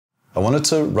wanted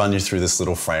to run you through this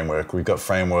little framework. We've got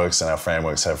frameworks and our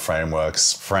frameworks have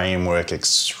frameworks, framework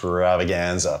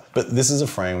extravaganza. But this is a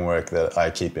framework that I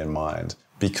keep in mind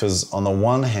because on the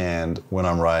one hand, when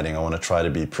I'm writing, I want to try to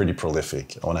be pretty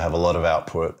prolific. I want to have a lot of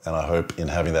output, and I hope in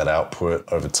having that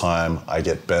output over time, I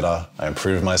get better, I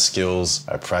improve my skills,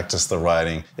 I practice the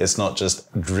writing. It's not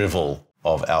just drivel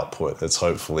of output. It's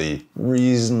hopefully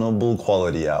reasonable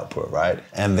quality output, right?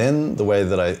 And then the way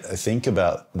that I think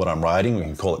about what I'm writing, we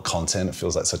can call it content. It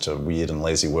feels like such a weird and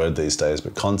lazy word these days,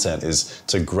 but content is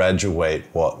to graduate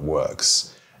what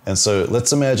works. And so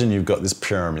let's imagine you've got this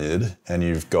pyramid and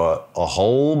you've got a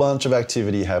whole bunch of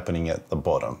activity happening at the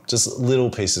bottom, just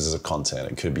little pieces of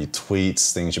content. It could be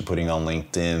tweets, things you're putting on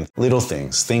LinkedIn, little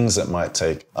things that might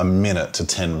take a minute to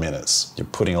 10 minutes. You're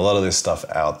putting a lot of this stuff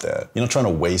out there. You're not trying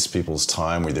to waste people's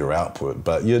time with your output,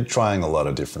 but you're trying a lot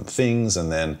of different things.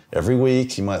 And then every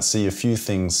week you might see a few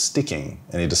things sticking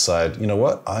and you decide, you know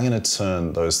what, I'm going to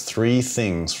turn those 3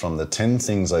 things from the 10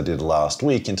 things I did last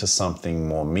week into something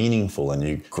more meaningful, and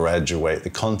you graduate the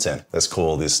content. Let's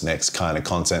call this next kind of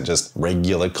content just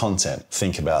regular content.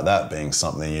 Think about that being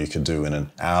something you could do in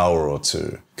an hour or 2.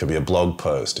 It could be a blog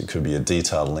post. It could be a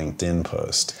detailed LinkedIn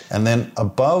post. And then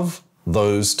above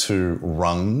those 2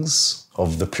 rungs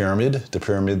of the pyramid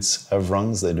pyramids have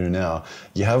rungs, they do now,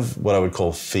 you have what I would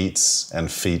call feats and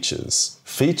features.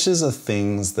 Features are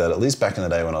things that, at least back in the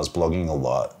day when I was blogging a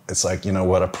lot, it's like, you know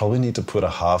what, I probably need to put a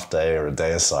half day or a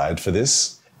day aside for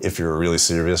this. If you're a really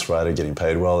serious writer getting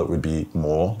paid well, it would be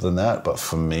more than that. But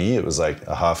for me, it was like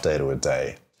a half day to a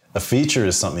day. A feature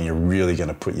is something you're really going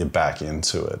to put your back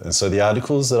into it. And so the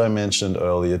articles that I mentioned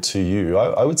earlier to you,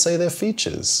 I would say they're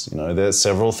features. You know, they're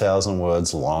several thousand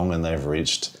words long and they've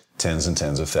reached tens and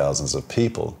tens of thousands of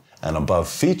people. And above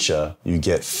feature, you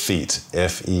get feat,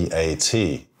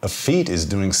 F-E-A-T. A feat is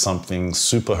doing something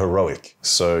super heroic.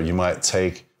 So you might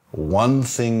take one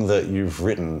thing that you've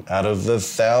written out of the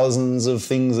thousands of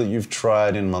things that you've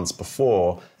tried in months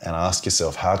before and ask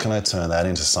yourself, how can I turn that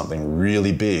into something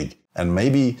really big? And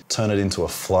maybe turn it into a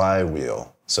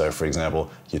flywheel. So for example,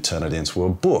 you turn it into a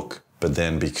book, but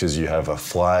then because you have a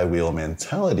flywheel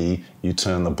mentality, you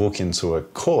turn the book into a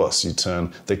course. You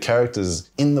turn the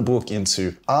characters in the book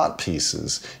into art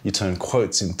pieces. You turn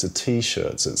quotes into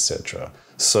t-shirts, etc.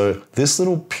 So this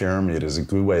little pyramid is a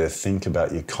good way to think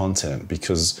about your content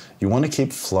because you want to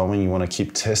keep flowing, you want to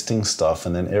keep testing stuff,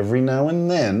 and then every now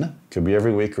and then, could be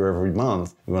every week or every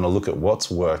month, you want to look at what's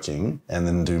working and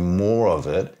then do more of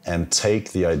it and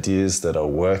take the ideas that are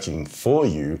working for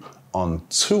you on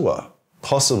tour,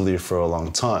 possibly for a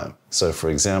long time. So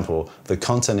for example, the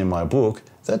content in my book,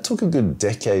 that took a good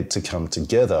decade to come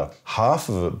together. Half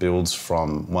of it builds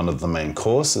from one of the main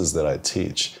courses that I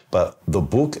teach, but the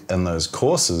book and those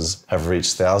courses have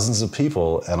reached thousands of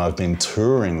people and I've been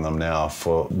touring them now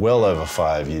for well over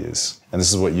 5 years. And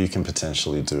this is what you can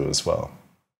potentially do as well.